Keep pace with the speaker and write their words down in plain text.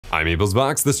I'm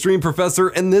EposVox, the Stream Professor,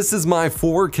 and this is my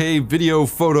 4K video,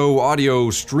 photo, audio,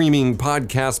 streaming,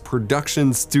 podcast,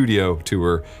 production studio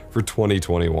tour for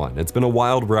 2021. It's been a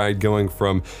wild ride going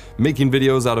from making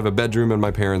videos out of a bedroom in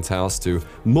my parents' house to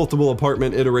multiple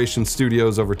apartment iteration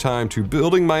studios over time to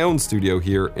building my own studio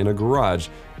here in a garage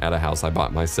at a house I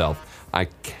bought myself. I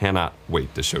cannot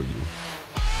wait to show you.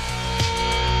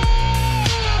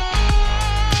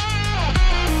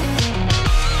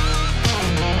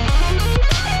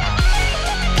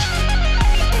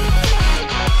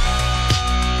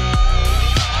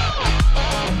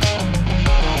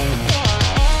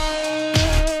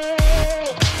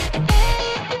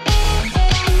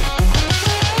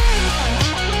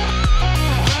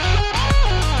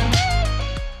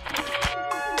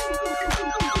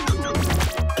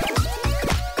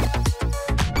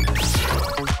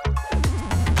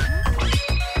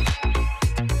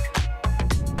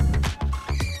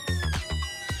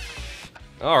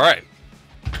 All right,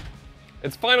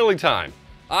 it's finally time.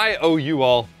 I owe you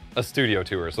all a studio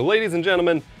tour. So ladies and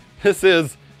gentlemen, this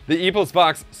is the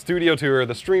EposVox Studio Tour,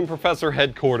 the Stream Professor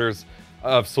headquarters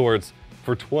of sorts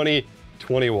for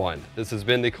 2021. This has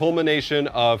been the culmination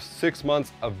of 6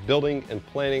 months of building and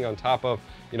planning on top of,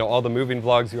 all the moving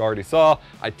vlogs you already saw.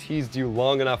 I teased you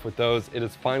long enough with those. It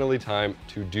is finally time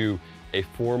to do a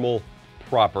formal,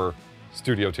 proper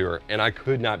studio tour, and I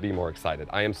could not be more excited.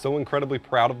 I am so incredibly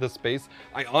proud of this space.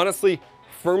 I honestly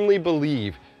firmly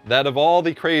believe that of all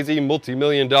the crazy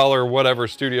multi-million dollar whatever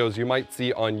studios you might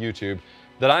see on YouTube,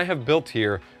 that I have built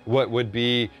here what would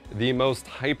be the most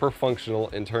hyper-functional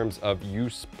in terms of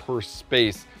use per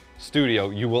space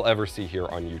studio you will ever see here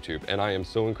on YouTube. And I am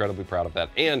so incredibly proud of that.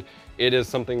 And it is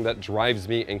something that drives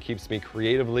me and keeps me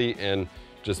creatively and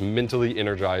just mentally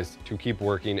energized to keep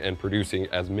working and producing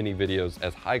as many videos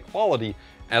as high quality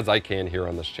as I can here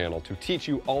on this channel to teach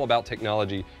you all about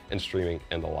technology and streaming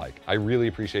and the like. I really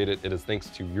appreciate it. It is thanks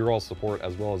to your all support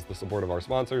as well as the support of our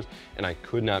sponsors, and I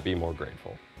could not be more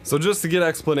grateful. So just to get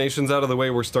explanations out of the way,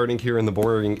 we're starting here in the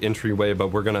boring entryway, but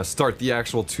we're gonna start the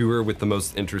actual tour with the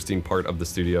most interesting part of the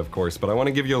studio, of course. But I wanna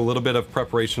give you a little bit of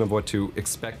preparation of what to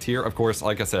expect here. Of course,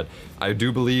 like I said, I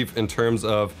do believe in terms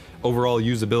of overall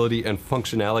usability and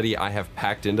functionality I have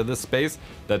packed into this space,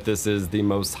 that this is the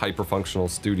most hyper-functional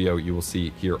studio you will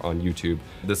see here on YouTube.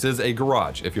 This is a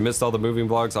garage. If you missed all the moving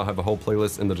vlogs, I'll have a whole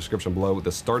playlist in the description below.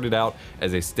 This started out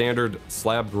as a standard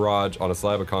slab garage on a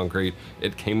slab of concrete.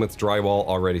 It came with drywall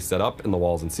already set up in the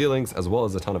walls and ceilings, as well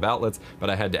as a ton of outlets,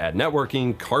 but I had to add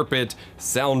networking, carpet,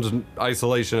 sound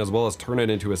isolation, as well as turn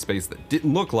it into a space that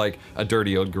didn't look like a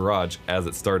dirty old garage as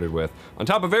it started with, on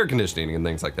top of air conditioning and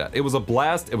things like that. It was a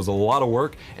blast, it was a lot of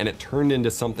work, and it turned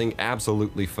into something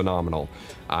absolutely phenomenal.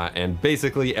 And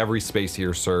basically every space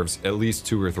here serves at least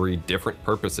 2 or 3 different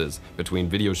purposes between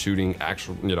video shooting,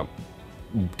 actual,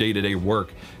 day-to-day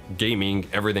work, gaming,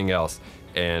 everything else.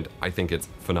 And I think it's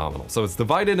phenomenal. So it's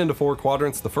divided into 4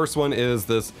 quadrants. The first one is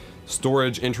this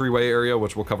storage entryway area,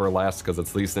 which we'll cover last because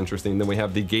it's least interesting. Then we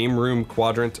have the game room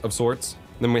quadrant of sorts.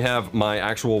 Then we have my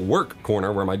actual work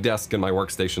corner where my desk and my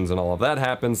workstations and all of that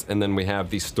happens. And then we have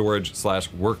the storage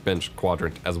 / workbench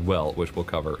quadrant as well, which we'll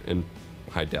cover in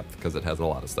high depth because it has a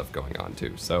lot of stuff going on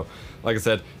too. So like I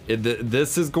said,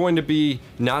 this is going to be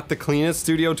not the cleanest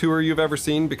studio tour you've ever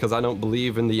seen, because I don't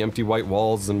believe in the empty white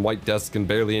walls and white desk and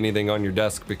barely anything on your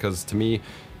desk, because to me,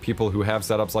 people who have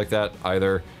setups like that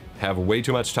either have way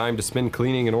too much time to spend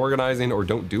cleaning and organizing or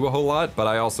don't do a whole lot. But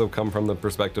I also come from the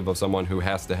perspective of someone who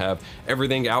has to have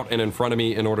everything out and in front of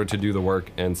me in order to do the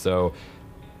work, and so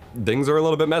things are a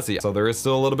little bit messy. So there is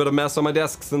still a little bit of mess on my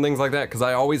desks and things like that because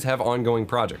I always have ongoing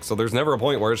projects. So there's never a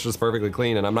point where it's just perfectly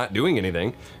clean and I'm not doing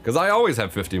anything, because I always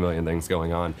have 50 million things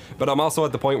going on. But I'm also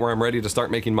at the point where I'm ready to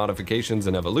start making modifications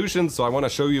and evolutions, so I want to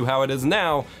show you how it is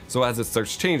now, so as it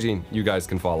starts changing, you guys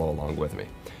can follow along with me.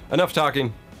 Enough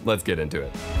talking, let's get into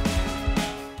it.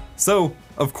 So,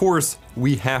 of course,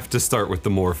 we have to start with the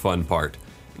more fun part,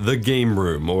 the game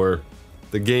room, or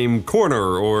the game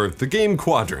corner, or the game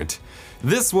quadrant.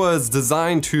 This was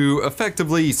designed to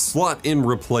effectively slot in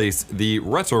replace the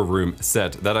retro room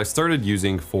set that I started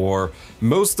using for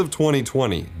most of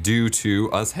 2020 due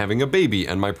to us having a baby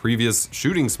and my previous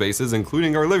shooting spaces,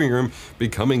 including our living room,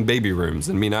 becoming baby rooms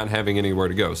and me not having anywhere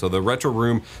to go. So the retro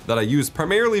room that I used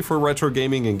primarily for retro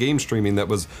gaming and game streaming, that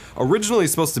was originally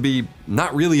supposed to be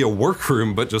not really a work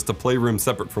room but just a playroom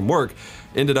separate from work,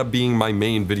 ended up being my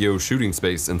main video shooting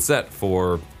space and set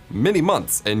for many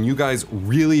months, and you guys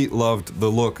really loved the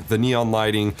look, the neon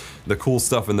lighting, the cool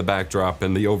stuff in the backdrop,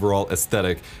 and the overall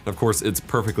aesthetic. And of course, it's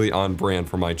perfectly on brand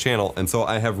for my channel, and so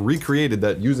I have recreated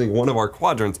that using one of our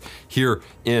quadrants here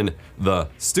in the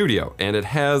studio, and it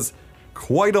has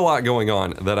quite a lot going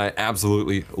on that I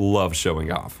absolutely love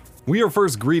showing off. We are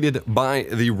first greeted by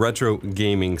the retro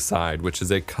gaming side, which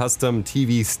is a custom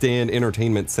TV stand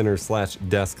entertainment center /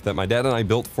 desk that my dad and I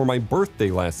built for my birthday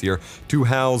last year to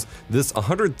house this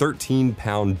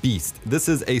 113-pound beast. This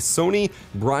is a Sony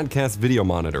broadcast video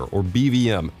monitor, or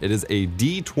BVM. It is a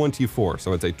D24,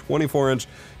 so it's a 24-inch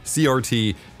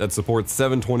CRT that supports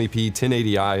 720p,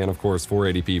 1080i, and of course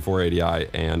 480p, 480i,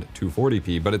 and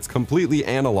 240p, but it's completely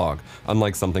analog,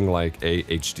 unlike something like a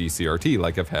HD CRT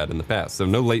like I've had in the past. So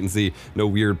no latency, no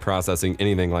weird processing,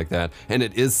 anything like that, and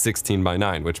it is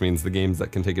 16:9, which means the games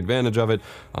that can take advantage of it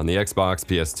on the Xbox,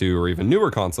 PS2, or even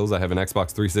newer consoles, I have an Xbox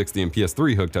 360 and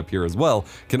PS3 hooked up here as well,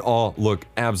 can all look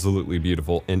absolutely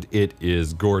beautiful, and it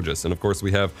is gorgeous. And of course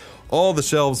we have all the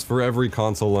shelves for every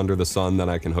console under the sun that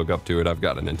I can hook up to it. I've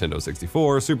got a Nintendo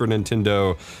 64, Super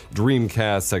Nintendo,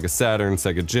 Dreamcast, Sega Saturn,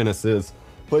 Sega Genesis,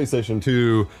 PlayStation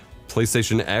 2,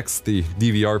 PlayStation X, the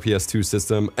DVR PS2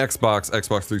 system, Xbox,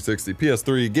 Xbox 360,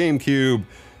 PS3, GameCube.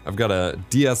 I've got a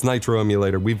DS Nitro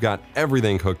emulator. We've got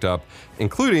everything hooked up,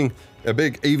 including a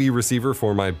big AV receiver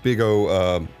for my big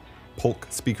Polk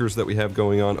speakers that we have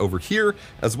going on over here,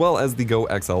 as well as the Go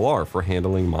XLR for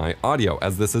handling my audio,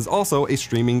 as this is also a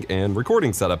streaming and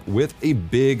recording setup with a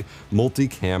big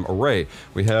multicam array.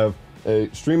 We have a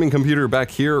streaming computer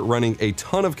back here running a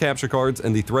ton of capture cards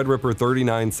and the Threadripper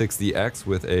 3960X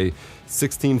with a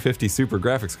 1650 Super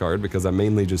graphics card, because I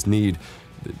mainly just need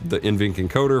the NVENC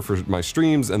encoder for my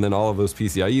streams, and then all of those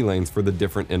PCIe lanes for the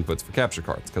different inputs for capture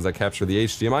cards, because I capture the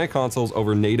HDMI consoles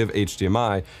over native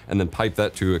HDMI and then pipe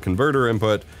that to a converter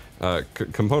input,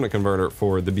 component converter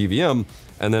for the BVM,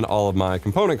 and then all of my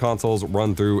component consoles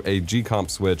run through a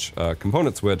G-Comp switch,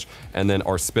 component switch, and then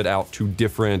are spit out to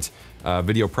different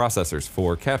video processors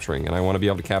for capturing, and I want to be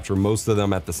able to capture most of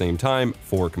them at the same time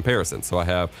for comparison. So I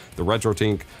have the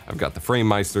RetroTink, I've got the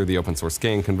FrameMeister, the open source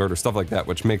scan converter, stuff like that,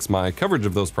 which makes my coverage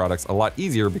of those products a lot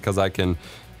easier because I can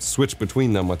switch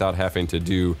between them without having to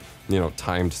do, you know,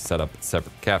 timed setup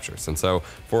separate captures. And so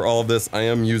for all of this, I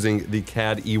am using the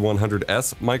CAD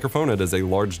E100S microphone. It is a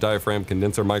large diaphragm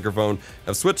condenser microphone.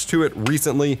 I've switched to it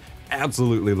recently,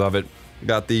 absolutely love it.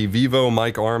 Got the Vivo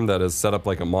mic arm that is set up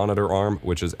like a monitor arm,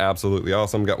 which is absolutely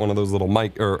awesome. Got one of those little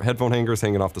mic or headphone hangers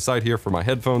hanging off the side here for my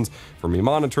headphones, for me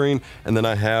monitoring. And then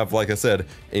I have, like I said,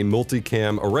 a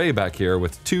multicam array back here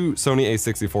with two Sony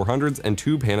A6400s and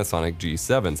two Panasonic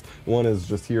G7s. One is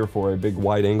just here for a big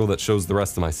wide angle that shows the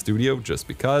rest of my studio, just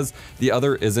because. The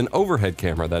other is an overhead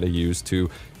camera that I use to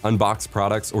unbox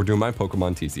products or do my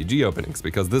Pokemon TCG openings,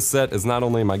 because this set is not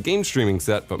only my game streaming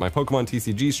set, but my Pokemon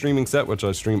TCG streaming set, which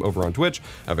I stream over on Twitch.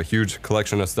 I have a huge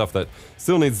collection of stuff that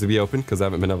still needs to be opened because I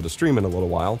haven't been able to stream in a little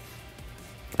while.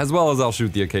 As well as I'll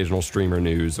shoot the occasional streamer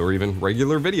news or even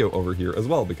regular video over here as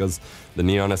well, because the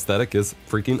neon aesthetic is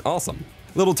freaking awesome.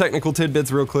 Little technical tidbits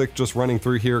real quick, just running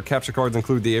through here. Capture cards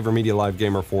include the AverMedia Live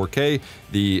Gamer 4K,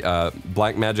 the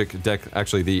Blackmagic deck,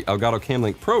 actually the Elgato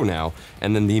Camlink Pro now,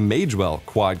 and then the Magewell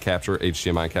Quad Capture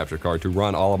HDMI capture card to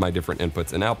run all of my different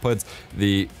inputs and outputs.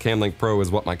 The Camlink Pro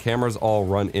is what my cameras all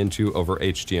run into over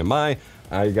HDMI.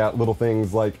 I got little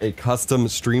things like a custom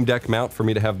Stream Deck mount for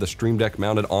me to have the Stream Deck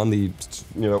mounted on the,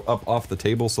 you know, up off the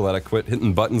table so that I quit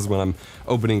hitting buttons when I'm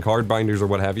opening card binders or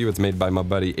what have you. It's made by my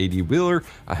buddy AD Wheeler.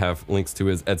 I have links to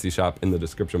his Etsy shop in the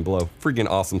description below. Freaking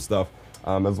awesome stuff.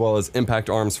 As well as impact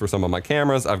arms for some of my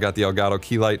cameras. I've got the Elgato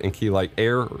Keylight and Keylight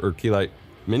Air, or Keylight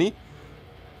Mini?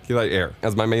 Keylight Air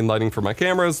as my main lighting for my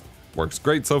cameras. Works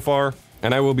great so far.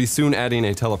 And I will be soon adding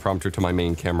a teleprompter to my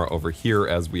main camera over here,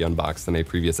 as we unboxed in a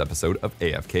previous episode of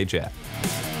AFK Chat.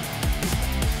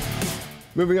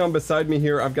 Moving on, beside me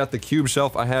here, I've got the cube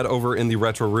shelf I had over in the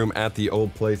retro room at the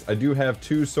old place. I do have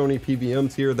two Sony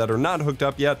PVMs here that are not hooked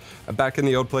up yet. Back in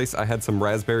the old place, I had some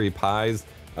Raspberry Pis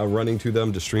running to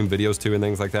them to stream videos to and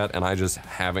things like that, and I just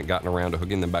haven't gotten around to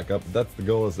hooking them back up. That's the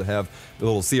goal, is to have the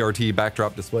little CRT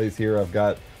backdrop displays here. I've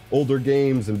got older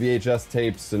games and VHS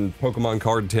tapes and Pokemon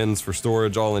card tins for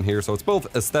storage all in here, so it's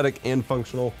both aesthetic and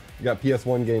functional. You got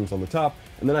PS1 games on the top,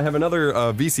 and then I have another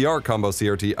VCR combo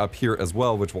CRT up here as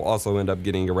well, which will also end up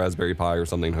getting a Raspberry Pi or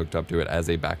something hooked up to it as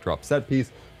a backdrop set piece.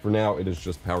 For now, it is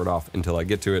just powered off until I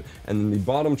get to it. And then the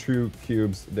bottom two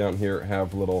cubes down here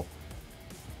have little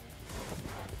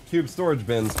cube storage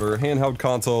bins for handheld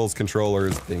consoles,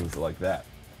 controllers, things like that.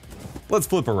 Let's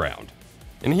flip around.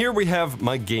 And here we have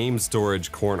my game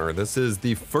storage corner. This is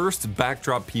the first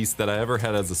backdrop piece that I ever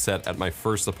had as a set at my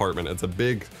first apartment. It's a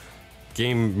big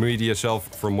game media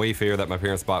shelf from Wayfair that my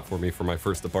parents bought for me for my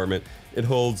first apartment. It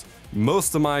holds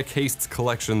most of my cased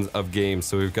collections of games.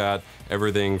 So we've got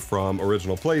everything from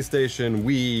original PlayStation,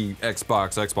 Wii,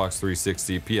 Xbox, Xbox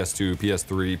 360, PS2,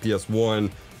 PS3,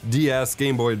 PS1, DS,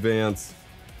 Game Boy Advance,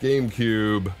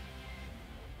 GameCube.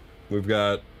 We've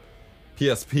got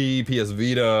PSP, PS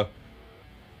Vita,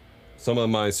 some of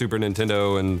my Super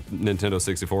Nintendo and Nintendo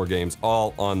 64 games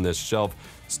all on this shelf,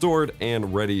 stored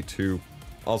and ready to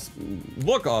also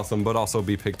look awesome, but also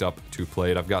be picked up to play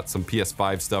it. I've got some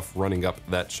PS5 stuff running up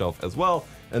that shelf as well.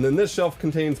 And then this shelf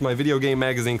contains my video game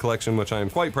magazine collection, which I am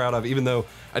quite proud of, even though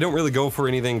I don't really go for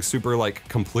anything super like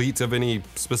complete of any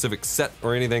specific set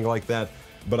or anything like that.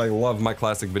 But I love my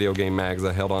classic video game mags.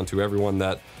 I held on to every one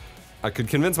that I could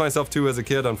convince myself to as a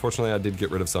kid. Unfortunately, I did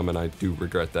get rid of some, and I do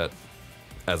regret that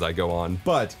as I go on.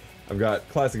 But I've got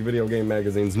classic video game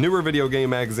magazines, newer video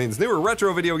game magazines, newer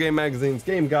retro video game magazines,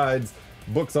 game guides,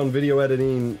 books on video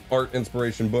editing, art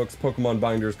inspiration books, Pokemon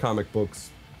binders, comic books,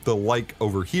 the like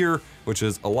over here, which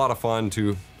is a lot of fun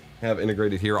to have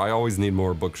integrated here. I always need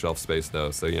more bookshelf space though,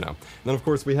 so you know. And then of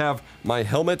course we have my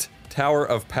helmet tower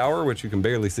of power, which you can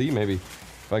barely see. Maybe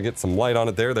if I get some light on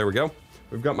it there we go.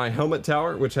 We've got my helmet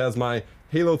tower, which has my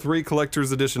Halo 3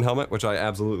 Collector's Edition helmet, which I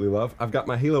absolutely love. I've got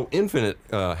my Halo Infinite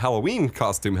Halloween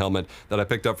costume helmet that I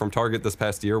picked up from Target this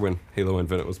past year when Halo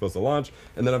Infinite was supposed to launch.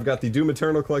 And then I've got the Doom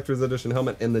Eternal Collector's Edition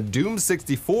helmet and the Doom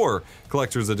 64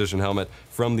 Collector's Edition helmet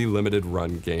from the Limited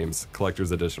Run Games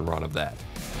Collector's Edition run of that.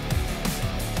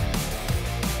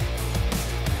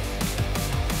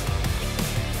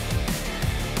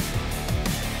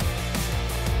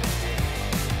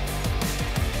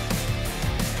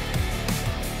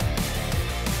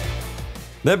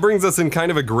 That brings us in kind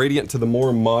of a gradient to the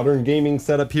more modern gaming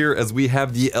setup here, as we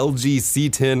have the LG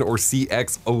C10 or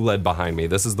CX OLED behind me.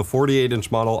 This is the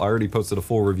 48-inch model. I already posted a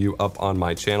full review up on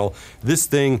my channel. This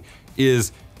thing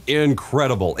is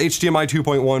incredible. HDMI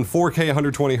 2.1, 4K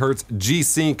 120 Hz,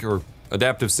 G-Sync or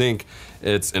adaptive sync.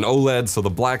 It's an OLED, so the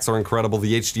blacks are incredible.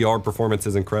 The HDR performance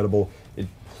is incredible. It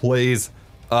plays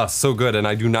so good, and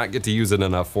I do not get to use it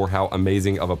enough for how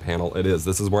amazing of a panel it is.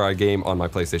 This is where I game on my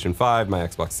PlayStation 5, my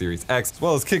Xbox Series X, as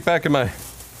well as kick back in my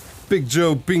Big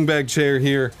Joe beanbag chair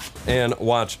here and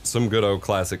watch some good old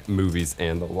classic movies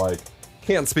and the like.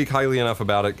 Can't speak highly enough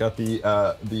about it. Got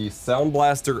the Sound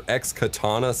Blaster X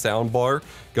Katana soundbar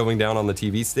going down on the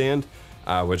TV stand,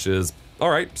 which is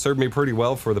alright, served me pretty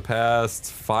well for the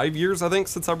past 5 years, I think,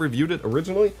 since I reviewed it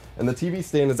originally. And the TV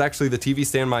stand is actually the TV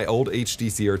stand my old HD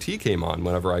CRT came on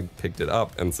whenever I picked it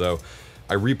up, and so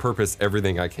I repurpose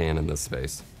everything I can in this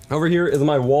space. Over here is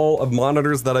my wall of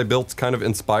monitors that I built, kind of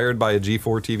inspired by a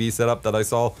G4 TV setup that I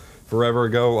saw forever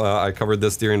ago. I covered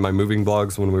this during my moving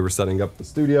vlogs when we were setting up the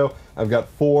studio. I've got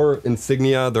 4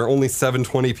 Insignia. They're only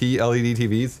 720p LED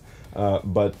TVs.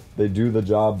 But they do the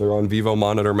job. They're on Vivo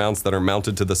monitor mounts that are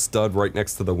mounted to the stud right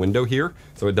next to the window here.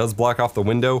 So it does block off the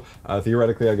window.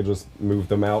 Theoretically, I could just move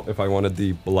them out if I wanted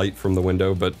the light from the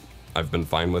window, but I've been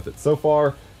fine with it so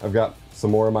far. I've got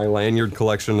some more of my lanyard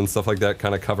collection and stuff like that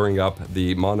kind of covering up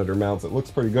the monitor mounts. It looks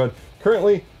pretty good.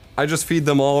 Currently, I just feed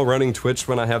them all running Twitch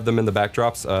when I have them in the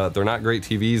backdrops. They're not great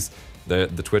TVs. The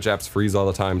Twitch apps freeze all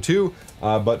the time too,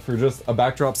 but for just a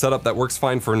backdrop setup that works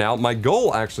fine for now. My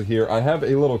goal actually here, I have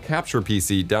a little capture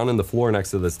PC down in the floor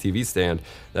next to this TV stand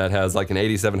that has like an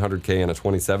 8700K and a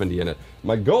 2070 in it.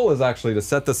 My goal is actually to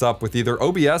set this up with either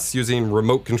OBS using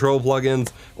remote control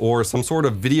plugins or some sort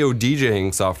of video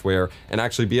DJing software and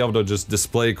actually be able to just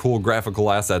display cool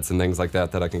graphical assets and things like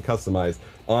that that I can customize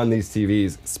on these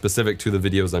TVs specific to the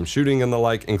videos I'm shooting and the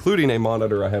like, including a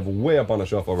monitor I have way up on a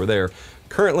shelf over there.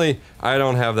 Currently, I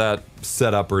don't have that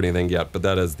set up or anything yet, but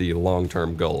that is the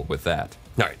long-term goal with that.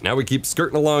 All right, now we keep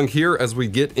skirting along here as we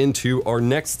get into our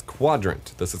next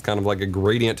quadrant. This is kind of like a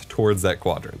gradient towards that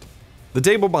quadrant. The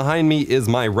table behind me is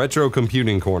my retro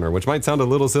computing corner, which might sound a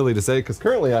little silly to say because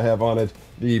currently I have on it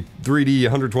the 3D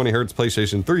 120Hz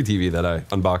PlayStation 3 TV that I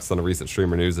unboxed on a recent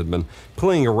Streamer News and been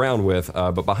playing around with,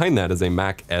 but behind that is a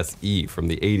Mac SE from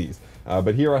the 80s.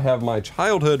 But here I have my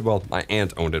childhood, well, my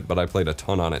aunt owned it, but I played a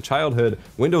ton on it. Childhood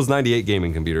Windows 98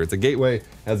 gaming computer. It's a Gateway,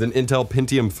 has an Intel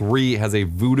Pentium 3, has a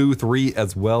Voodoo 3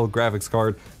 as well, graphics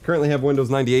card. Currently have Windows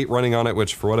 98 running on it,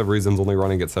 which for whatever reason is only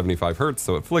running at 75 Hz,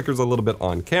 so it flickers a little bit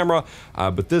on camera.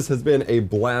 But this has been a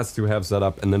blast to have set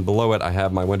up. And then below it, I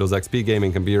have my Windows XP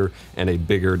gaming computer and a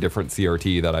bigger, different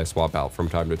CRT that I swap out from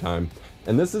time to time.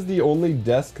 And this is the only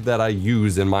desk that I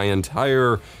use in my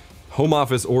entire home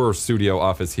office or studio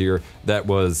office here that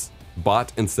was bought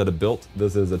instead of built.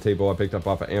 This is a table I picked up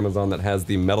off of Amazon that has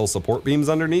the metal support beams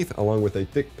underneath along with a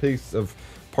thick piece of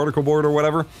particle board or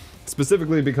whatever,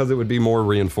 specifically because it would be more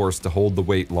reinforced to hold the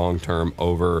weight long term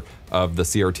over of the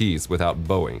CRTs without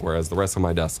bowing, whereas the rest of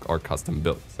my desks are custom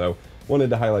built. So wanted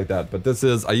to highlight that. But this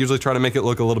is, I usually try to make it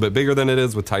look a little bit bigger than it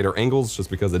is with tighter angles, just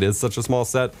because it is such a small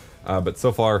set. But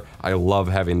so far, I love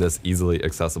having this easily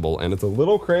accessible, and it's a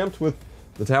little cramped with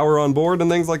the tower on board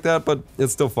and things like that, but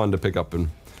it's still fun to pick up and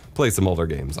play some older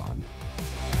games on.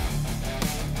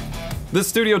 This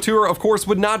studio tour, of course,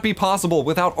 would not be possible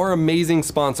without our amazing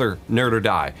sponsor, Nerd or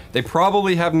Die. They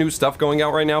probably have new stuff going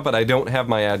out right now, but I don't have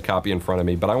my ad copy in front of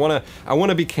me. But I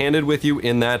wanna be candid with you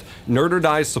in that Nerd or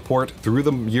Die's support through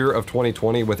the year of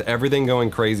 2020, with everything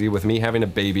going crazy, with me having a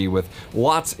baby, with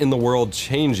lots in the world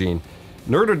changing,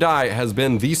 Nerd or Die has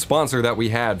been the sponsor that we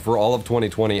had for all of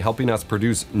 2020, helping us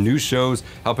produce new shows,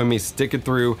 helping me stick it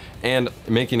through, and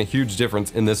making a huge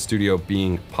difference in this studio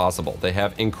being possible. They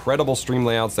have incredible stream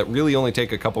layouts that really only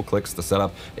take a couple clicks to set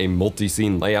up a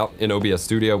multi-scene layout in OBS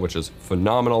Studio, which is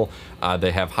phenomenal.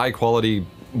 They have high quality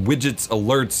widgets,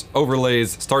 alerts,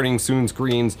 overlays, starting soon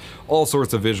screens, all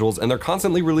sorts of visuals, and they're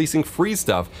constantly releasing free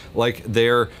stuff like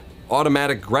their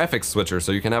automatic graphics switcher,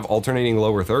 so you can have alternating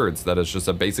lower thirds. That is just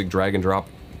a basic drag and drop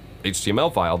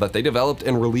HTML file that they developed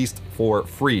and released for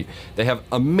free. They have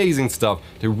amazing stuff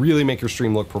to really make your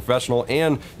stream look professional,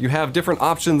 and you have different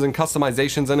options and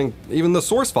customizations and even the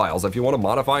source files if you want to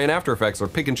modify in After Effects or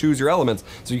pick and choose your elements,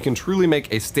 so you can truly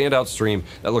make a standout stream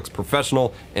that looks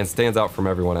professional and stands out from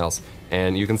everyone else.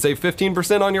 And you can save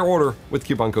 15% on your order with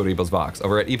coupon code EposVox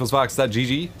over at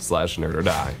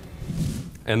eposvox.gg/nerdordie.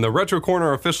 And the Retro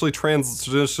Corner officially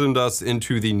transitioned us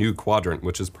into the new quadrant,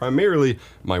 which is primarily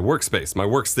my workspace, my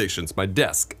workstations, my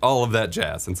desk, all of that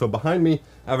jazz. And so behind me,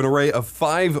 I have an array of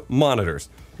 5 monitors.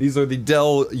 These are the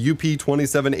Dell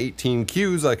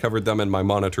UP2718Qs. I covered them in my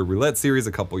Monitor Roulette series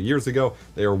a couple years ago.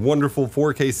 They are wonderful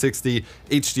 4K 60,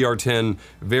 HDR10,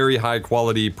 very high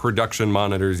quality production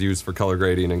monitors used for color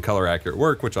grading and color accurate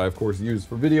work, which I of course use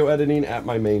for video editing at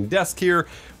my main desk here.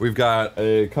 We've got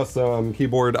a custom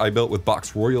keyboard I built with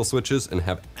Box Royal switches and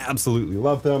have absolutely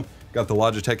loved them. Got the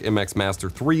Logitech MX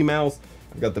Master 3 mouse.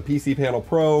 I've got the PC Panel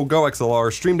Pro, Go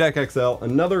XLR, Stream Deck XL,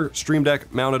 another Stream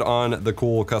Deck mounted on the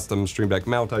cool custom Stream Deck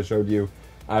mount I showed you.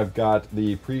 I've got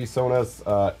the PreSonus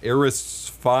Aris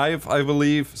 5, I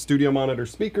believe, studio monitor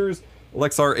speakers,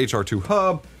 Lexar HR2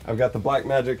 hub. I've got the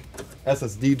Blackmagic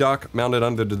SSD dock mounted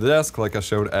under the desk like I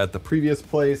showed at the previous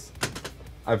place.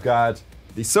 I've got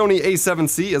the Sony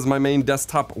A7c as my main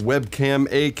desktop webcam,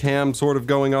 A-cam sort of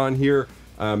going on here.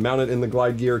 Mounted in the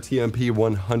Glide Gear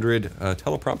TMP100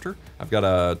 teleprompter. I've got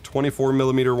a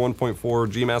 24mm 1.4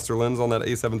 G Master lens on that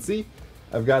A7C.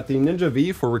 I've got the Ninja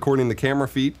V for recording the camera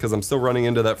feed, because I'm still running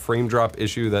into that frame drop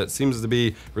issue that seems to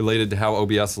be related to how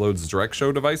OBS loads direct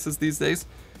show devices these days.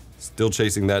 Still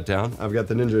chasing that down. I've got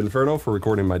the Ninja Inferno for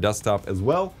recording my desktop as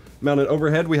well. Mounted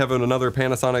overhead, we have another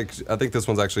Panasonic, I think this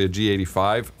one's actually a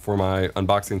G85 for my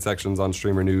unboxing sections on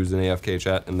Streamer News and AFK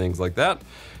Chat and things like that.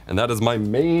 And that is my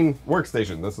main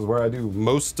workstation. This is where I do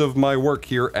most of my work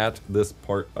here at this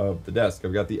part of the desk.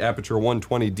 I've got the Aputure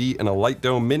 120D and a Light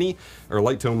Dome Mini, or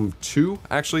Light Dome 2,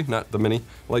 actually, not the Mini,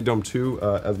 Light Dome 2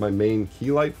 as my main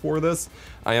key light for this.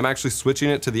 I am actually switching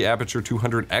it to the Aputure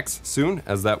 200X soon,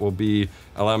 as that will be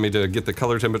allow me to get the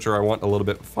color temperature I want a little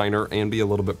bit finer and be a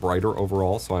little bit brighter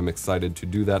overall, so I'm excited to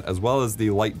do that, as well as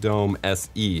the Light Dome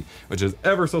SE, which is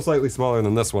ever so slightly smaller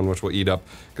than this one, which will eat up,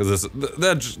 because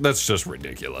that's just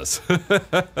ridiculous.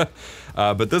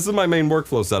 But this is my main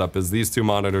workflow setup, is these 2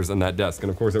 monitors and that desk, and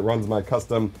of course it runs my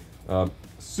custom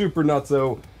super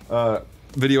nutso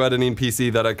video editing PC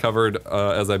that I covered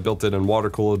as I built it and water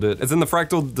cooled it. It's in the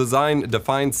Fractal Design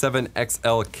Define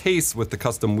 7XL case with the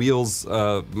custom wheels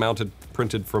mounted,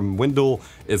 printed from Wendell.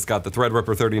 It's got the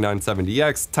Threadripper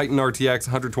 3970X, Titan RTX,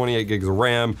 128 gigs of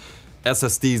RAM,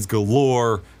 SSDs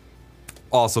galore.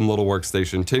 Awesome little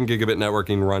workstation, 10 gigabit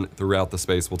networking run throughout the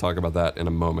space. We'll talk about that in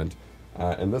a moment.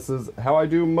 And this is how I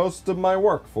do most of my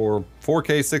work for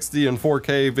 4K 60 and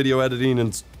 4K video editing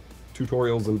and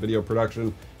tutorials and video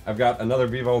production. I've got another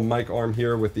Vivo mic arm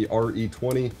here with the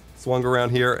RE20 swung around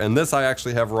here, and this I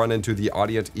actually have run into the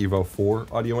Audient Evo 4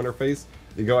 audio interface.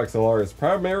 The Go XLR is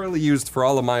primarily used for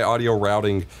all of my audio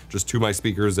routing, just to my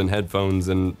speakers and headphones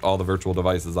and all the virtual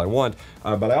devices I want,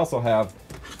 but I also have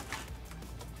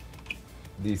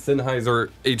the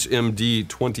Sennheiser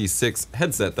HMD26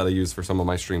 headset that I use for some of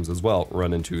my streams as well,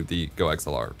 run into the Go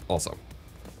XLR also.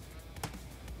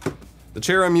 The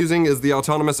chair I'm using is the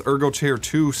Autonomous Ergo Chair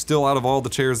 2, still out of all the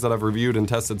chairs that I've reviewed and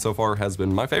tested so far has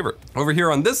been my favorite. Over here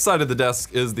on this side of the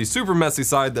desk is the super messy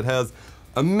side that has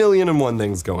a million and one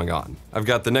things going on. I've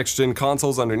got the next gen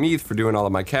consoles underneath for doing all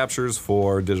of my captures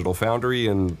for Digital Foundry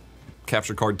and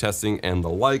capture card testing and the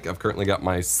like. I've currently got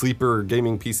my sleeper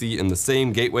gaming PC in the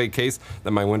same gateway case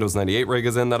that my Windows 98 rig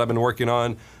is in that I've been working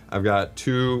on. I've got a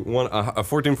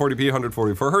 1440p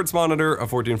 144 Hz monitor, a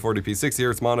 1440p 60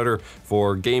 Hz monitor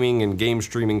for gaming and game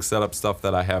streaming setup stuff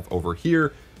that I have over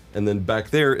here. And then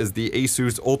back there is the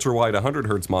Asus ultra-wide 100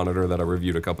 Hz monitor that I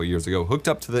reviewed a couple years ago, hooked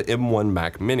up to the M1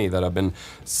 Mac Mini that I've been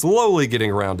slowly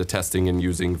getting around to testing and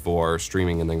using for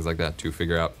streaming and things like that to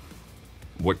figure out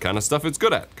what kind of stuff it's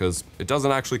good at, because it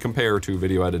doesn't actually compare to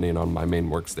video editing on my main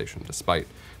workstation, despite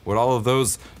what all of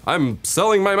those "I'm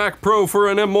selling my Mac Pro for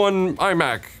an M1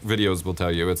 iMac" videos will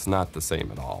tell you. It's not the same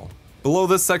at all. Below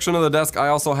this section of the desk, I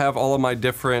also have all of my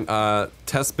different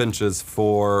test benches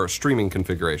for streaming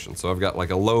configuration. So I've got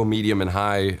like a low, medium, and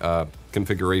high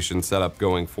configuration setup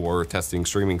going for testing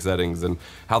streaming settings and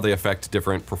how they affect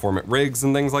different performant rigs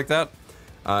and things like that.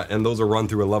 And those are run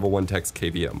through a level 1 text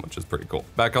KVM, which is pretty cool.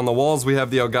 Back on the walls, we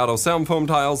have the Elgato sound foam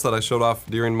tiles that I showed off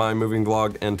during my moving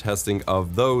vlog and testing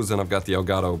of those, and I've got the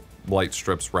Elgato light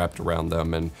strips wrapped around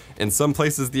them. And in some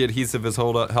places the adhesive is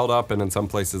held up, and in some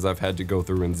places I've had to go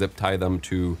through and zip tie them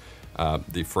to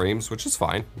the frames, which is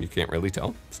fine. You can't really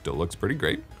tell. Still looks pretty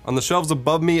great. On the shelves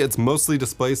above me, it's mostly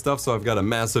display stuff, so I've got a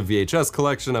massive VHS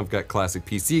collection, I've got classic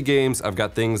PC games, I've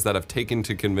got things that I've taken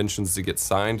to conventions to get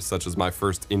signed, such as my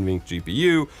first NVENC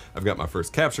GPU, I've got my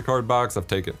first capture card box, I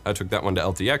took that one to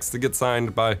LTX to get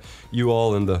signed by you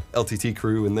all and the LTT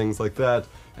crew and things like that.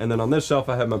 And then on this shelf,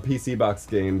 I have my PC box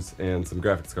games and some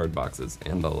graphics card boxes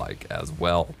and the like as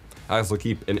well. I also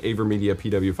keep an AverMedia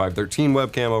PW513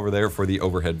 webcam over there for the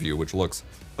overhead view, which looks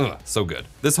so good.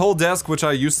 This whole desk, which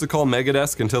I used to call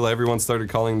Megadesk until everyone started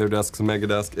calling their desks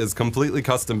Megadesk, is completely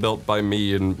custom built by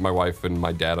me and my wife and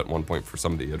my dad at one point for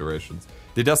some of the iterations.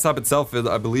 The desktop itself,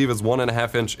 I believe, is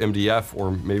 1.5 inch MDF,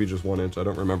 or maybe just 1 inch, I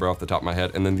don't remember off the top of my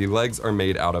head, and then the legs are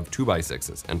made out of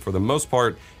 2x6s, and for the most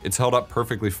part, it's held up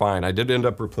perfectly fine. I did end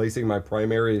up replacing my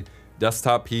primary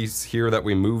desktop piece here that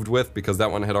we moved with because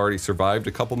that one had already survived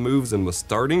a couple moves and was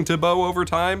starting to bow over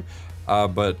time,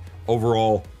 but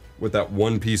overall, with that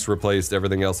one piece replaced,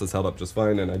 everything else is held up just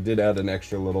fine, and I did add an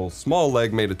extra little small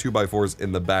leg made of 2x4s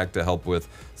in the back to help with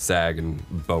sag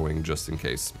and bowing just in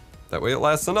case. That way it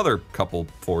lasts another couple,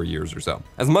 4 years or so.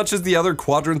 As much as the other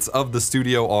quadrants of the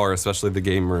studio are, especially the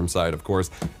game room side, of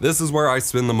course, this is where I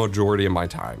spend the majority of my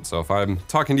time. So if I'm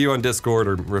talking to you on Discord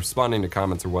or responding to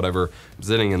comments or whatever, I'm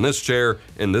sitting in this chair,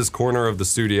 in this corner of the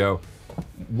studio,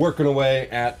 working away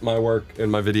at my work and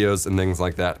my videos and things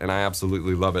like that, and I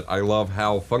absolutely love it. I love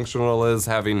how functional it is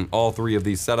having all three of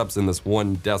these setups in this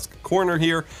one desk corner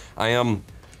here. I am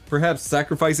perhaps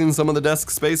sacrificing some of the desk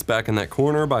space back in that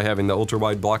corner by having the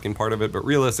ultra-wide blocking part of it, but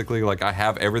realistically, like, I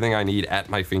have everything I need at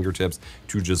my fingertips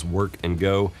to just work and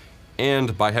go.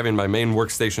 And by having my main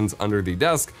workstations under the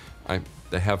desk,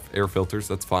 they have air filters,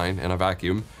 that's fine, and a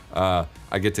vacuum.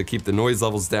 I get to keep the noise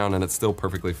levels down, and it's still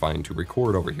perfectly fine to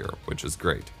record over here, which is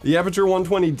great. The Aputure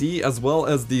 120D, as well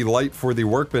as the light for the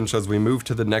workbench as we move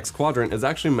to the next quadrant, is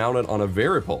actually mounted on a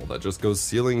varipole that just goes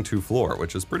ceiling to floor,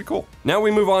 which is pretty cool. Now we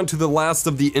move on to the last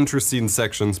of the interesting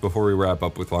sections before we wrap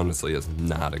up with, honestly, is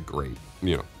not a great,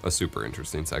 a super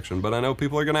interesting section, but I know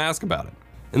people are gonna ask about it.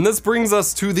 And this brings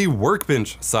us to the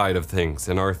workbench side of things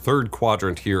in our third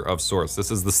quadrant here of sorts.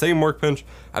 This is the same workbench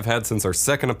I've had since our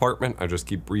second apartment. I just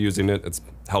keep reusing it. It's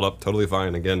held up totally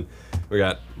fine. Again, we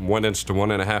got 1 inch to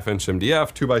 1.5 inch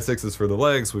MDF, 2x6s for the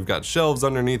legs. We've got shelves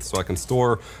underneath so I can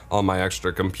store all my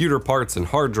extra computer parts and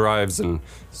hard drives and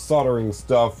soldering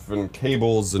stuff and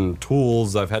cables and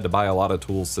tools. I've had to buy a lot of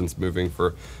tools since moving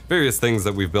for various things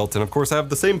that we've built. And of course I have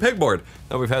the same pegboard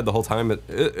that we've had the whole time.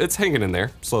 It's hanging in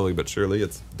there, slowly but surely.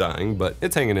 It's dying, but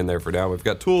it's hanging in there for now. We've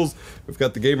got tools, we've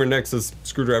got the Gamer Nexus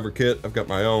screwdriver kit, I've got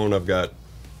my own, I've got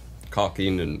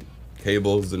caulking and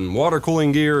cables and water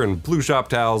cooling gear and blue shop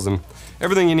towels and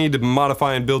everything you need to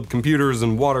modify and build computers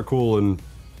and water cool and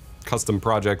custom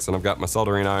projects. And I've got my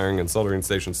soldering iron and soldering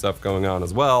station stuff going on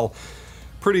as well.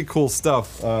 Pretty cool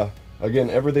stuff.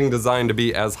 Again, everything designed to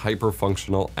be as hyper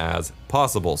functional as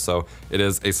possible. So it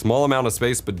is a small amount of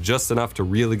space, but just enough to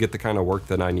really get the kind of work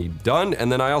that I need done.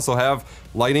 And then I also have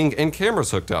lighting and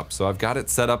cameras hooked up. So I've got it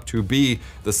set up to be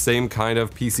the same kind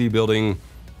of PC building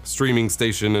streaming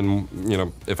station,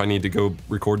 and if I need to go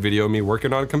record video of me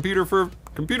working on a computer for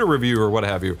computer review or what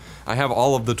have you, I have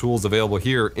all of the tools available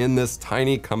here in this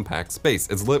tiny compact space.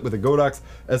 It's lit with a Godox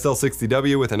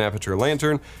SL60W with an Aputure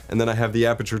Lantern, and then I have the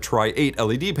Aputure Tri-8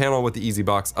 LED panel with the Easy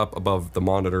Box up above the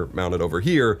monitor mounted over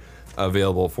here,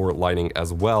 available for lighting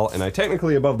as well. And I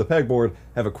technically, above the pegboard,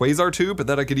 have a Quasar tube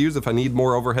that I could use if I need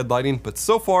more overhead lighting, but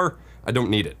so far I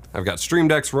don't need it. I've got Stream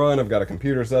Decks run, I've got a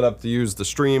computer set up to use the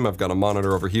stream, I've got a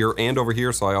monitor over here and over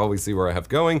here, so I always see where I have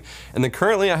going. And then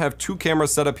currently I have 2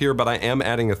 cameras set up here, but I am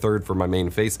adding a third for my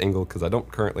main face angle because I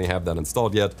don't currently have that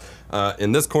installed yet.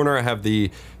 In this corner I have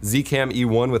the Zcam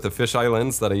E1 with a fisheye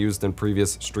lens that I used in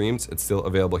previous streams. It's still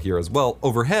available here as well.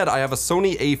 Overhead I have a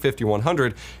Sony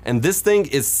A5100, and this thing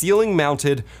is ceiling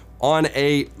mounted on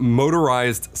a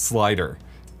motorized slider.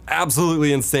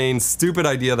 Absolutely insane, stupid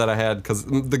idea that I had, because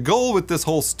the goal with this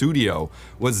whole studio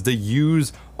was to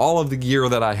use all of the gear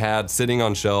that I had sitting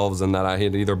on shelves and that I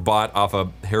had either bought off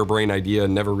a harebrained idea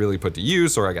and never really put to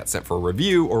use, or I got sent for a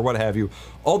review or what have you.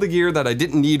 All the gear that I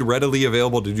didn't need readily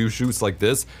available to do shoots like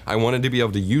this, I wanted to be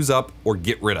able to use up or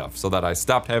get rid of so that I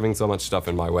stopped having so much stuff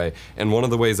in my way. And one of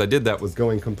the ways I did that was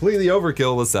going completely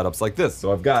overkill with setups like this.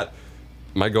 So I've got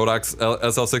my Godox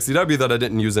SL60W that I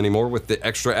didn't use anymore with the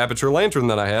extra Aputure Lantern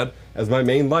that I had as my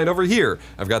main light over here.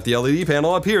 I've got the LED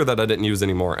panel up here that I didn't use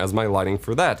anymore as my lighting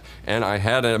for that. And I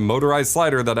had a motorized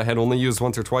slider that I had only used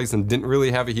once or twice and didn't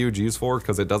really have a huge use for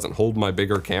because it doesn't hold my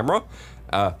bigger camera.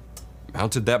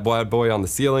 Mounted that bad boy on the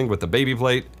ceiling with the baby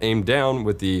plate aimed down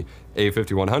with the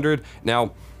A5100.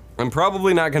 Now, I'm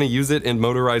probably not going to use it in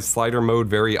motorized slider mode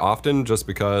very often just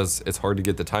because it's hard to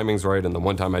get the timings right, and the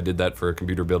one time I did that for a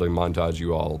computer building montage,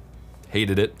 you all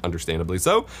hated it, understandably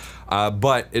so.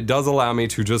 But it does allow me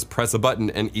to just press a button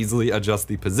and easily adjust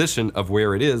the position of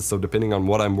where it is, so depending on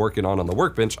what I'm working on the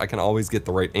workbench, I can always get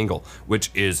the right angle, which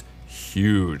is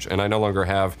huge. And I no longer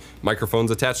have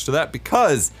microphones attached to that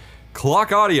because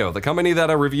Clock Audio, the company that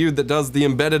I reviewed that does the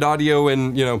embedded audio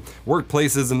in, you know,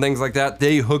 workplaces and things like that,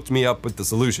 they hooked me up with the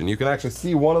solution. You can actually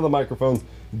see one of the microphones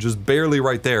just barely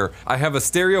right there. I have a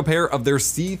stereo pair of their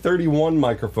C31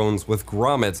 microphones with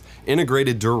grommets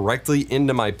integrated directly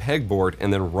into my pegboard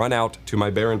and then run out to my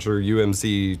Behringer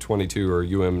UMC22 or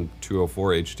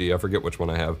UM204 HD, I forget which one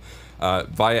I have,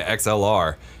 via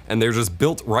XLR, and they're just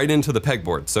built right into the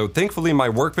pegboard. So thankfully my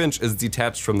workbench is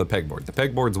detached from the pegboard. The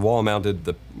pegboard's wall mounted,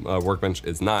 the workbench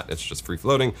is not, it's just free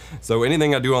floating. So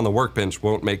anything I do on the workbench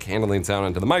won't make handling sound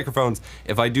into the microphones.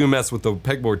 If I do mess with the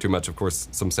pegboard too much, of course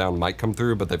some sound might come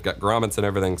through, but they've got grommets and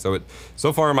everything.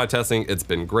 So far in my testing, it's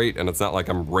been great, and it's not like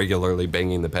I'm regularly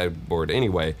banging the pegboard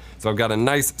anyway. So I've got a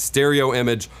nice stereo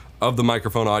image of the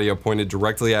microphone audio pointed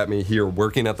directly at me here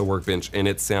working at the workbench, and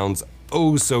it sounds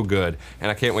oh so good,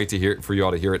 and I can't wait to hear it, for you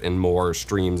all to hear it in more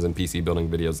streams and PC building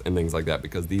videos and things like that,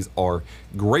 because these are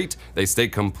great. They stay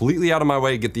completely out of my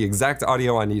way, get the exact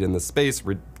audio I need in this space,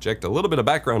 reject a little bit of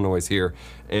background noise here,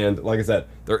 and like I said,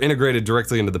 they're integrated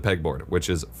directly into the pegboard, which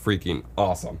is freaking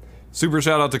awesome. Super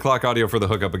shout out to Clock Audio for the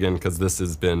hookup again, because this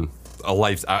has been a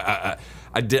life.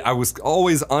 I was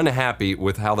always unhappy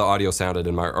with how the audio sounded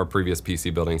in our previous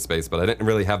PC building space, but I didn't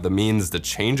really have the means to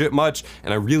change it much,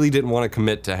 and I really didn't want to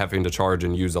commit to having to charge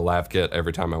and use a lav kit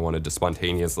every time I wanted to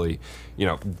spontaneously, you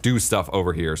know, do stuff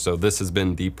over here. So this has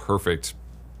been the perfect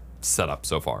setup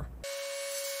so far.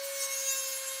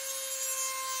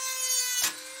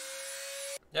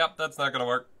 Yep, that's not gonna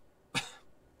work.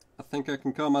 I think I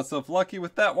can call myself lucky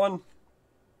with that one.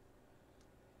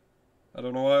 I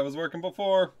don't know why it was working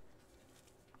before.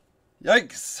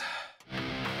 Yikes.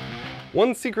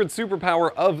 One secret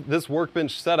superpower of this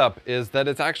workbench setup is that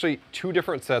it's actually 2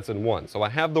 different sets in one. So I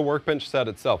have the workbench set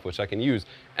itself, which I can use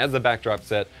as a backdrop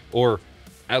set or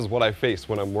as what I face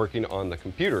when I'm working on the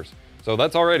computers. So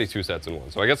that's already 2 sets in one.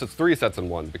 So I guess it's 3 sets in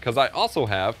one, because I also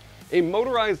have a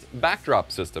motorized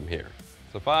backdrop system here.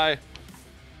 So if I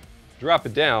drop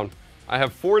it down, I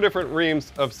have 4 different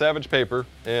reams of Savage paper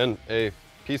and a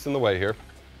piece in the way here.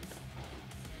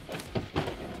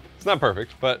 It's not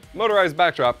perfect, but motorized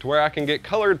backdrop to where I can get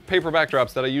colored paper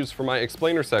backdrops that I use for my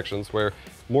explainer sections, where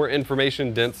more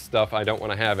information dense stuff I don't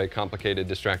want to have a complicated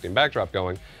distracting backdrop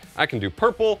going. I can do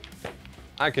purple,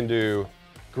 I can do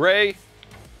gray,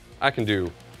 I can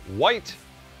do white.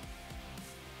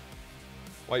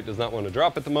 White does not want to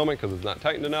drop at the moment because it's not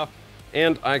tightened enough.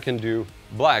 And I can do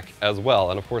black as well.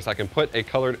 And of course I can put a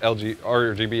colored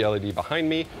RGB LED behind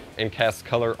me and cast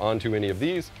color onto any of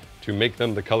these to make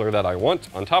them the color that I want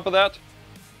on top of that.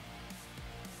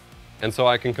 And so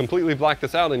I can completely black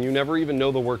this out and you never even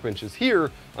know the workbench is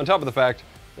here, on top of the fact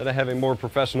that I have a more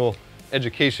professional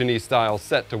education-y style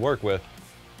set to work with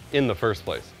in the first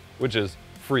place, which is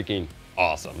freaking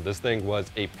awesome. This thing was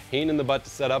a pain in the butt to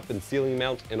set up and ceiling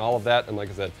mount and all of that. And like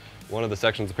I said, one of the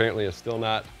sections apparently is still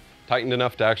not tightened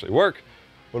enough to actually work,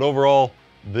 but overall,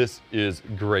 this is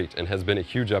great and has been a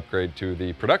huge upgrade to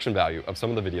the production value of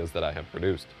some of the videos that I have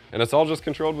produced. And it's all just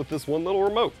controlled with this one little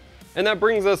remote. And that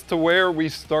brings us to where we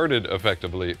started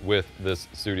effectively with this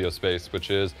studio space,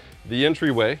 which is the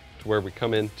entryway to where we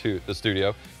come into the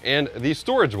studio, and the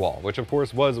storage wall, which of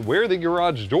course was where the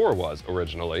garage door was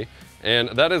originally. And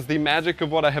that is the magic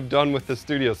of what I have done with the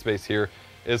studio space here,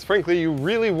 is frankly, you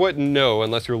really wouldn't know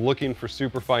unless you're looking for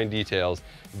super fine details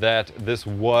that this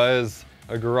was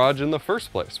a garage in the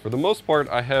first place. For the most part,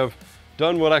 I have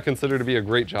done what I consider to be a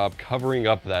great job covering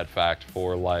up that fact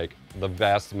for like the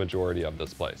vast majority of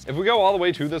this place. If we go all the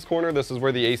way to this corner, this is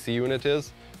where the AC unit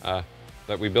is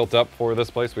that we built up for this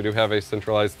place. We do have a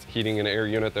centralized heating and air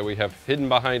unit that we have hidden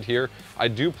behind here. I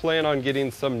do plan on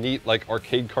getting some neat like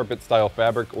arcade carpet style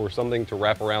fabric or something to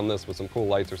wrap around this with some cool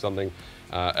lights or something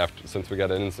since we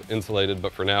got it insulated,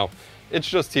 but for now it's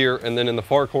just here. And then in the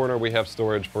far corner we have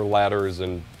storage for ladders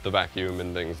and the vacuum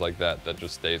and things like that that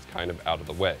just stays kind of out of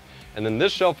the way. And then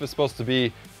this shelf is supposed to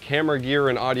be camera gear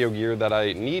and audio gear that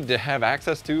I need to have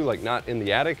access to, like not in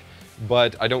the attic,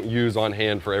 but I don't use on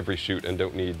hand for every shoot and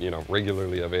don't need, you know,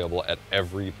 regularly available at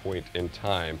every point in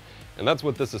time. And that's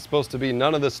what this is supposed to be.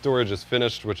 None of this storage is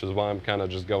finished, which is why I'm kind of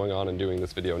just going on and doing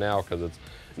this video now, because it's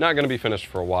not going to be finished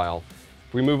for a while.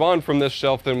 If we move on from this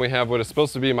shelf, then we have what is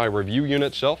supposed to be my review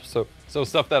unit shelf. So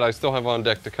stuff that I still have on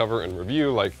deck to cover and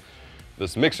review, like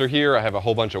this mixer here. I have a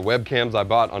whole bunch of webcams I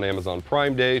bought on Amazon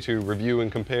Prime Day to review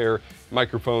and compare,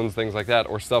 microphones, things like that,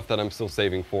 or stuff that I'm still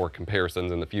saving for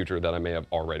comparisons in the future that I may have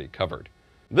already covered.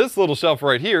 This little shelf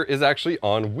right here is actually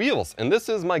on wheels, and this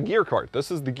is my gear cart. This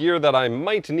is the gear that I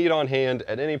might need on hand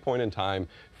at any point in time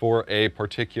for a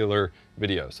particular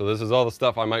video. So this is all the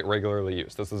stuff I might regularly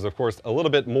use. This is of course a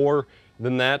little bit more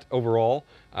than that overall,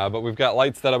 but we've got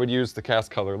lights that I would use to cast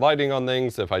color lighting on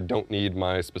things if I don't need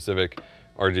my specific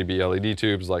RGB LED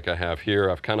tubes like I have here.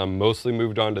 I've kind of mostly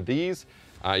moved on to these.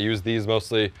 I use these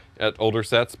mostly at older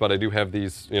sets, but I do have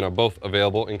these, you know, both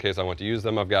available in case I want to use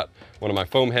them. I've got one of my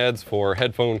foam heads for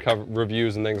headphone cover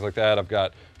reviews and things like that. I've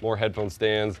got more headphone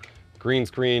stands, green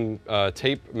screen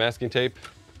tape, masking tape,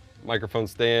 microphone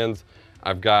stands.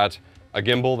 I've got a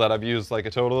gimbal that I've used like a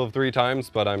total of 3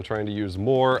 times, but I'm trying to use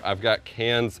more. I've got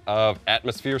cans of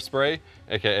atmosphere spray,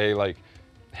 AKA like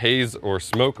haze or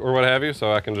smoke or what have you,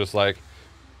 so I can just like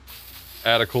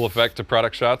add a cool effect to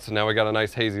product shots, and now we got a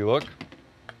nice hazy look.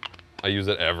 I use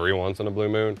it every once in a blue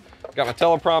moon. Got my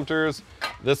teleprompters.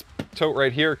 This tote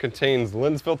right here contains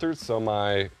lens filters, so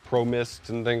my Pro Mist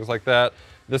and things like that.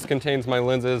 This contains my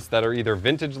lenses that are either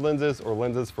vintage lenses or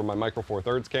lenses for my Micro Four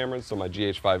Thirds cameras, so my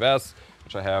GH5S,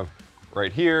 which I have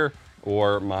right here,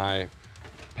 or my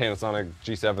Panasonic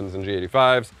G7s and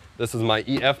G85s. This is my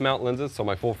EF mount lenses, so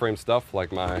my full frame stuff,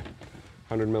 like my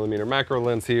 100mm macro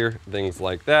lens here, things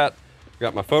like that.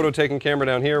 Got my photo taking camera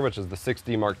down here, which is the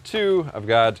 6D Mark II. I've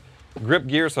got grip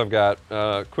gear, so I've got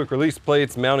quick release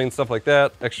plates, mounting, stuff like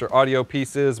that, extra audio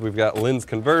pieces. We've got lens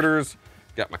converters.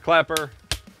 Got my clapper,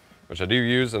 which I do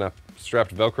use, and I've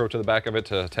strapped Velcro to the back of it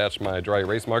to attach my dry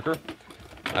erase marker.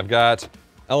 I've got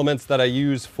elements that I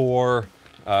use for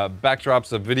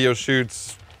backdrops of video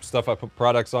shoots, stuff I put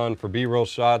products on for B-roll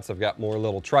shots. I've got more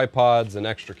little tripods and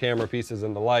extra camera pieces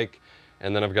and the like.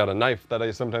 And then I've got a knife that I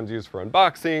sometimes use for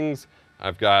unboxings.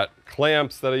 I've got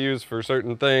clamps that I use for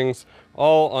certain things,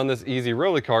 all on this easy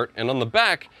rolly cart. And on the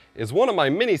back is one of my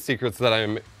mini secrets that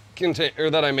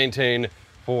I maintain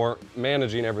for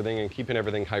managing everything and keeping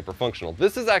everything hyper functional.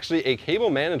 This is actually a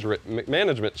cable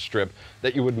management strip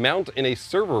that you would mount in a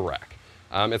server rack.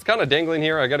 It's kind of dangling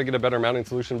here. I got to get a better mounting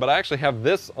solution, but I actually have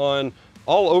this on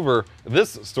all over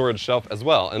this storage shelf as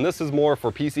well. And this is more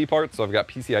for PC parts. So I've got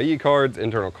PCIe cards,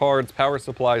 internal cards, power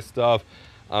supply stuff.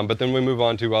 But then we move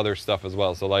on to other stuff as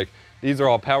well. So like these are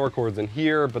all power cords in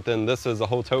here, but then this is a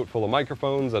whole tote full of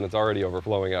microphones and it's already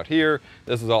overflowing out here.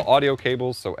 This is all audio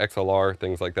cables, so XLR,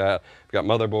 things like that. I've got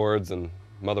motherboards and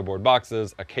motherboard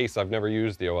boxes, a case I've never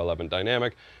used, the 011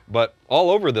 Dynamic. But all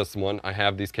over this one, I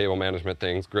have these cable management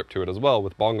things gripped to it as well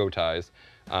with bongo ties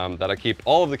that I keep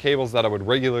all of the cables that I would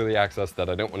regularly access that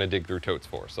I don't want to dig through totes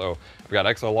for. So I've got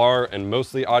XLR and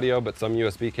mostly audio, but some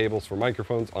USB cables for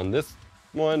microphones on this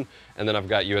one, and then I've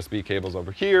got USB cables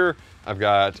over here. I've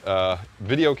got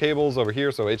video cables over here,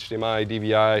 so HDMI,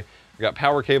 DVI. I've got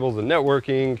power cables and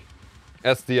networking,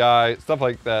 SDI, stuff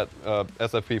like that,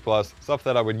 SFP+, stuff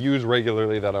that I would use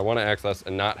regularly that I want to access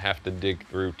and not have to dig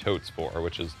through totes for,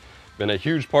 which has been a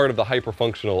huge part of the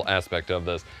hyper-functional aspect of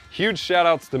this. Huge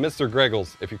shout-outs to Mr.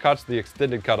 Greggles. If you caught the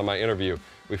extended cut of my interview,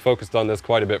 we focused on this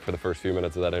quite a bit for the first few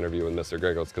minutes of that interview with Mr.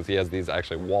 Greggles because he has these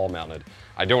actually wall-mounted.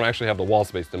 I don't actually have the wall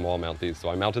space to wall-mount these, so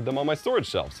I mounted them on my storage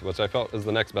shelves, which I felt is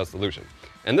the next best solution.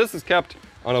 And this is kept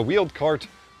on a wheeled cart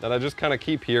that I just kind of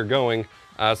keep here going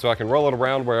so I can roll it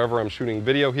around wherever I'm shooting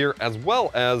video here, as well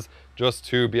as just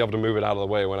to be able to move it out of the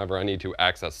way whenever I need to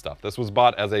access stuff. This was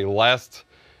bought as a last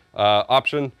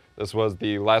option. This was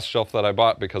the last shelf that I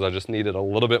bought because I just needed a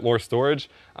little bit more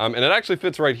storage. And it actually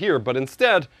fits right here, but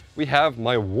instead we have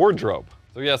my wardrobe.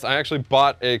 So yes, I actually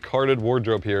bought a carded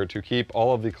wardrobe here to keep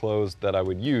all of the clothes that I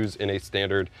would use in a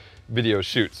standard video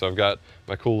shoot. So I've got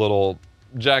my cool little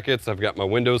jackets, I've got my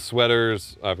Windows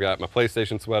sweaters, I've got my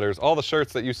PlayStation sweaters, all the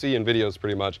shirts that you see in videos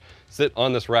pretty much sit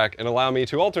on this rack and allow me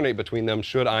to alternate between them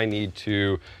should I need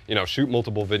to, you know, shoot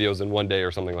multiple videos in one day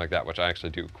or something like that, which I actually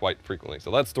do quite frequently. So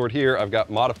that's stored here. I've got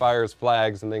modifiers,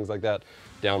 flags, and things like that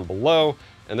down below,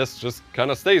 and this just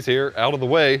kind of stays here out of the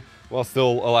way while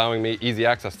still allowing me easy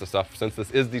access to stuff, since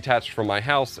this is detached from my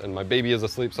house and my baby is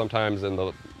asleep sometimes in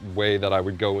the way that I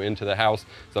would go into the house,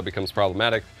 so that becomes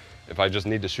problematic. If I just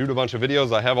need to shoot a bunch of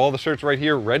videos, I have all the shirts right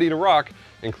here ready to rock,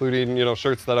 including, you know,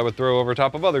 shirts that I would throw over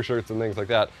top of other shirts and things like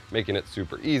that, making it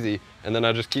super easy. And then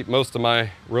I just keep most of my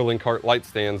rolling cart light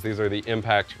stands. These are the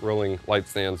Impact rolling light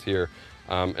stands here.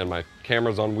 And my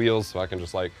camera's on wheels, so I can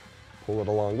just like pull it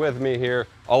along with me here.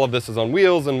 All of this is on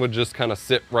wheels and would just kind of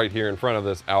sit right here in front of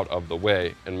this out of the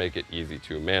way and make it easy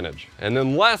to manage. And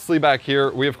then lastly back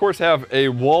here, we of course have a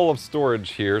wall of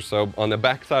storage here. So on the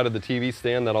back side of the TV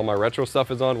stand that all my retro stuff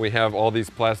is on, we have all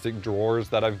these plastic drawers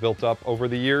that I've built up over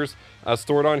the years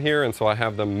stored on here. And so I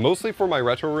have them mostly for my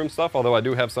retro room stuff, although I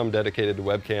do have some dedicated to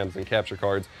webcams and capture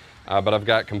cards. But I've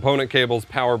got component cables,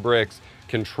 power bricks,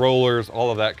 controllers,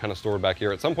 all of that kind of stored back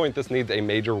here. At some point this needs a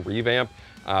major revamp,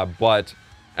 but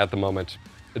at the moment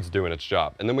it's doing its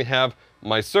job. And then we have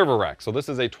my server rack. So this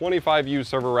is a 25U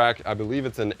server rack. I believe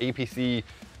it's an APC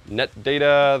net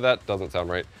data. That doesn't sound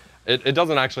right. It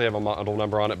doesn't actually have a model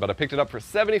number on it, but I picked it up for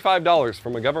 $75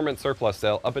 from a government surplus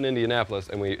sale up in Indianapolis,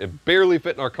 and it barely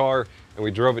fit in our car, and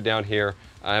we drove it down here.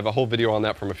 I have a whole video on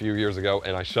that from a few years ago,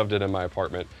 and I shoved it in my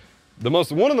apartment.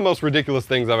 One of the most ridiculous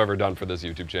things I've ever done for this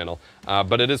YouTube channel,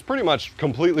 but it is pretty much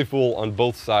completely full on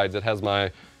both sides. It has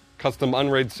my custom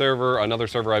Unraid server, another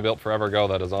server I built forever ago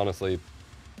that is honestly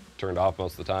turned off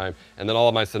most of the time, and then all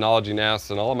of my Synology NAS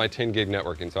and all of my 10 gig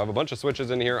networking. So I have a bunch of switches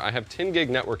in here. I have 10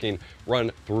 gig networking run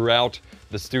throughout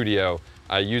the studio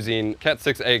using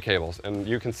Cat6a cables. And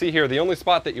you can see here, the only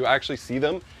spot that you actually see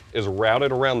them is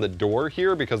routed around the door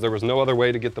here because there was no other way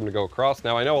to get them to go across.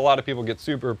 Now I know a lot of people get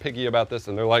super picky about this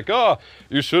and they're like, oh,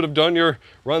 you should have done your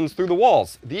runs through the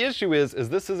walls. The issue is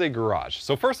this is a garage.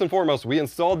 So first and foremost, we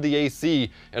installed the AC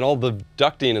and all the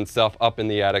ducting and stuff up in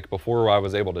the attic before I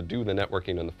was able to do the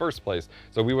networking in the first place.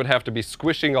 So we would have to be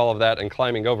squishing all of that and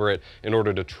climbing over it in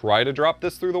order to try to drop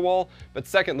this through the wall. But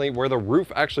secondly, where the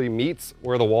roof actually meets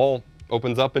where the wall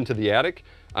opens up into the attic,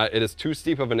 it is too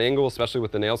steep of an angle, especially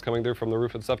with the nails coming through from the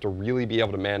roof and stuff, to really be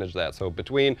able to manage that. So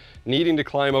between needing to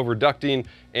climb over ducting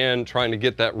and trying to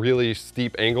get that really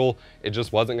steep angle, it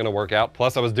just wasn't going to work out.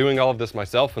 Plus I was doing all of this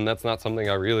myself, and that's not something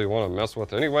I really want to mess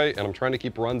with anyway. And I'm trying to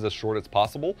keep runs as short as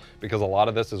possible because a lot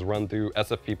of this is run through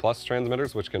SFP Plus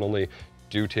transmitters, which can only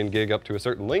do 10 gig up to a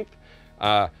certain length.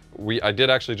 I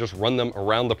did actually just run them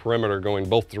around the perimeter going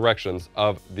both directions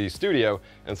of the studio.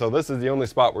 And so this is the only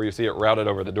spot where you see it routed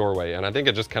over the doorway. And I think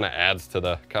it just kind of adds to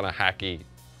the kind of hacky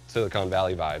Silicon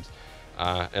Valley vibes.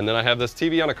 And then I have this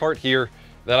TV on a cart here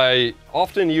that I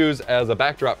often use as a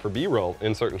backdrop for B-roll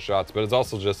in certain shots, but it's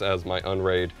also just as my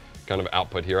Unraid kind of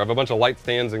output here. I have a bunch of light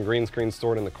stands and green screens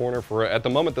stored in the corner for it. At the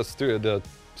moment, the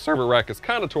server rack is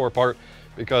kind of tore apart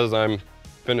because I'm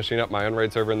finishing up my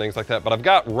Unraid server and things like that, but I've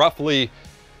got roughly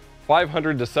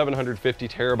 500 to 750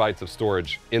 terabytes of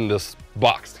storage in this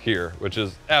box here, which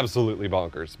is absolutely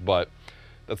bonkers, but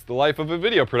that's the life of a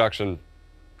video production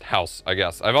house, I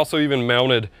guess. I've also even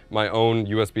mounted my own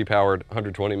USB powered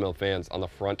 120mm fans on the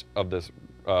front of this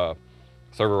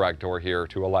server rack door here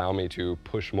to allow me to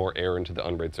push more air into the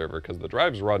Unraid server because the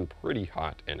drives run pretty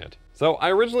hot in it. So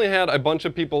I originally had a bunch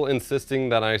of people insisting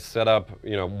that I set up,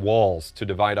 walls to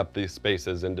divide up these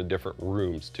spaces into different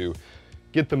rooms to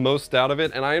get the most out of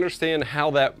it. And I understand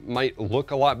how that might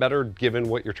look a lot better given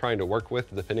what you're trying to work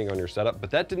with, depending on your setup,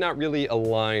 but that did not really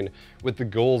align with the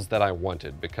goals that I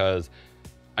wanted because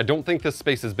I don't think this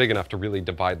space is big enough to really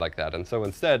divide like that. And so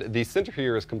instead, the center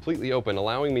here is completely open,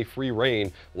 allowing me free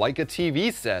reign like a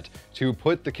TV set to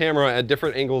put the camera at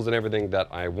different angles and everything that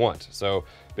I want. So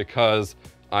because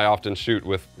I often shoot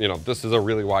with, this is a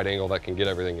really wide angle that can get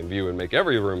everything in view and make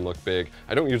every room look big.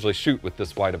 I don't usually shoot with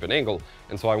this wide of an angle.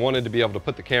 And so I wanted to be able to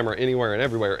put the camera anywhere and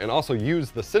everywhere and also use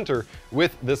the center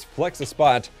with this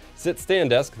Flex-A-Spot sit-stand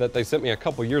desk that they sent me a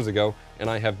couple years ago and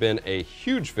I have been a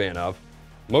huge fan of.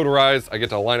 Motorized, I get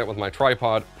to align it with my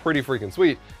tripod, pretty freaking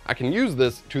sweet. I can use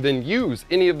this to then use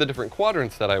any of the different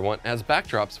quadrants that I want as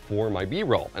backdrops for my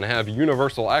B-roll and I have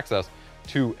universal access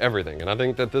to everything. And I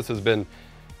think that this has been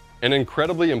an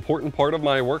incredibly important part of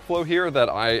my workflow here that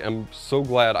I am so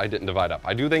glad I didn't divide up.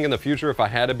 I do think in the future, if I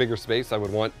had a bigger space, I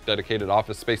would want dedicated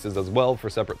office spaces as well for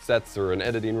separate sets or an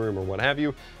editing room or what have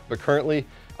you. But currently,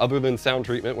 other than sound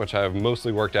treatment, which I have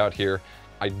mostly worked out here,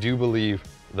 I do believe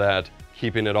that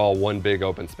keeping it all one big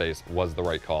open space was the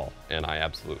right call, and I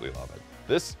absolutely love it.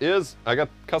 This is, I got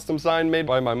custom sign made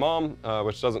by my mom,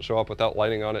 which doesn't show up without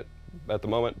lighting on it at the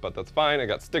moment, but that's fine. I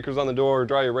got stickers on the door,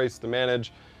 dry erase to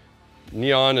manage,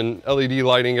 neon and LED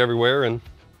lighting everywhere, and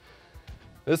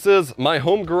this is my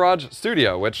home garage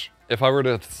studio, which if I were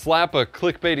to slap a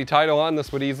clickbaity title on,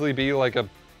 this would easily be like a,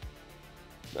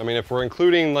 I mean, if we're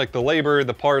including like the labor,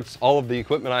 the parts, all of the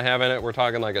equipment I have in it, we're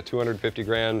talking like a 250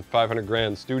 grand, 500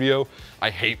 grand studio. I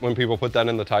hate when people put that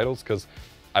in the titles because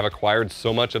I've acquired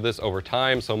so much of this over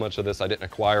time. So much of this I didn't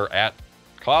acquire at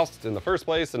cost in the first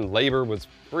place, and labor was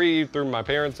free through my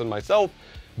parents and myself.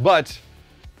 But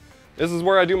this is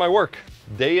where I do my work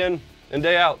day in and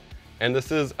day out. And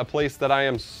this is a place that I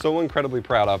am so incredibly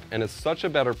proud of, and it's such a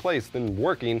better place than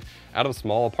working out of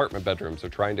small apartment bedrooms or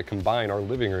trying to combine our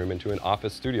living room into an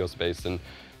office studio space and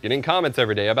getting comments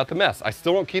every day about the mess. I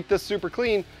still don't keep this super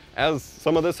clean, as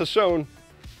some of this has shown.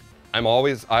 I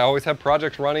always have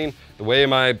projects running. The way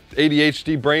my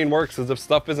ADHD brain works is if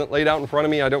stuff isn't laid out in front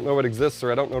of me, I don't know it exists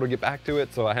or I don't know to get back to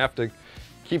it, so I have to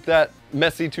keep that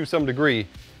messy to some degree.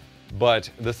 But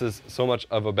this is so much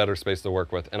of a better space to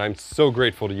work with, and I'm so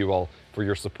grateful to you all for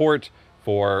your support,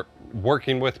 for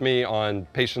working with me on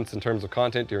patience in terms of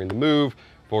content during the move,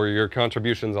 for your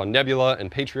contributions on Nebula and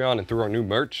Patreon and through our new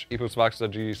merch,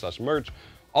 eposvox.gg/merch.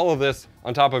 All of this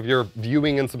on top of your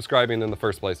viewing and subscribing in the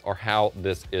first place are how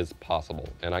this is possible,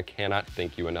 and I cannot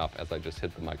thank you enough as I just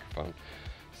hit the microphone.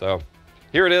 So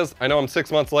here it is. I know I'm 6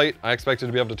 months late. I expected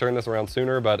to be able to turn this around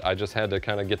sooner, but I just had to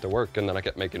kind of get to work, and then I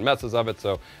kept making messes of it.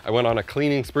 So I went on a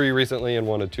cleaning spree recently and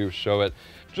wanted to show it.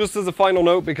 Just as a final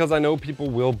note, because I know people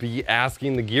will be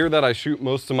asking, the gear that I shoot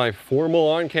most of my formal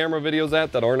on-camera videos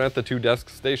at that aren't at the 2 desk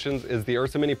stations is the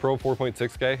Ursa Mini Pro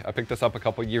 4.6K. I picked this up a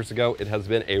couple years ago. It has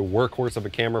been a workhorse of a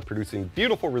camera producing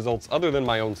beautiful results other than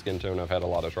my own skin tone I've had a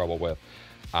lot of trouble with.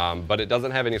 But it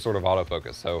doesn't have any sort of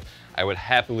autofocus, so I would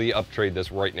happily uptrade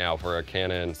this right now for a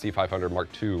Canon C500 Mark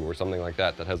II or something like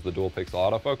that that has the dual pixel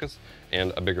autofocus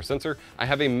and a bigger sensor. I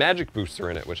have a magic booster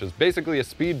in it, which is basically a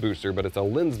speed booster, but it's a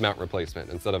lens mount replacement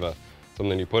instead of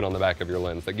something you put on the back of your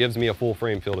lens. That gives me a full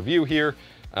frame field of view here,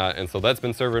 and so that's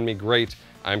been serving me great.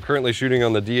 I'm currently shooting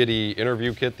on the Deity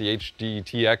interview kit, the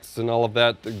HDTX and all of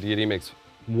that. The Deity makes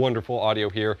wonderful audio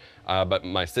here, but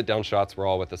my sit-down shots were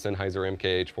all with the Sennheiser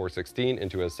MKH-416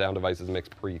 into a Sound Devices Mix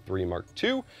Pre 3 Mark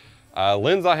II.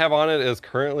 Lens I have on it is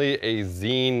currently a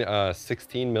Zine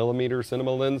 16mm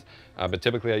cinema lens, but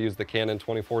typically I use the Canon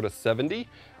 24-70.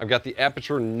 I've got the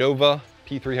Aputure Nova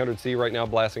P300C right now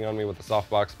blasting on me with the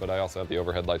softbox, but I also have the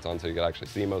overhead lights on so you can actually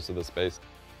see most of the space.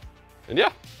 And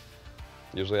yeah,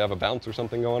 usually I have a bounce or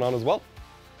something going on as well.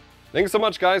 Thanks so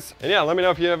much, guys. And yeah, let me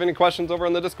know if you have any questions over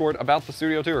on the Discord about the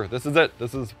studio tour. This is it.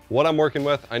 This is what I'm working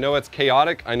with. I know it's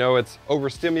chaotic. I know it's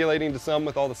overstimulating to some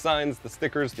with all the signs, the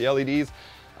stickers, the LEDs,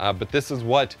 but this is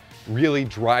what really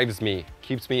drives me,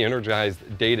 keeps me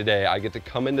energized day to day. I get to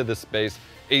come into this space,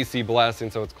 AC blasting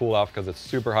so it's cool off because it's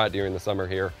super hot during the summer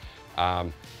here,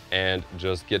 and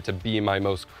just get to be my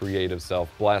most creative self,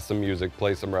 blast some music,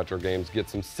 play some retro games, get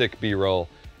some sick B-roll,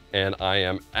 and I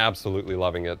am absolutely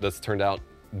loving it. This turned out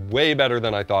way better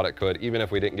than I thought it could, even if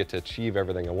we didn't get to achieve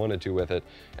everything I wanted to with it,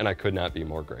 and I could not be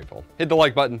more grateful. Hit the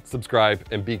like button, subscribe,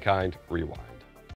 and be kind, rewind.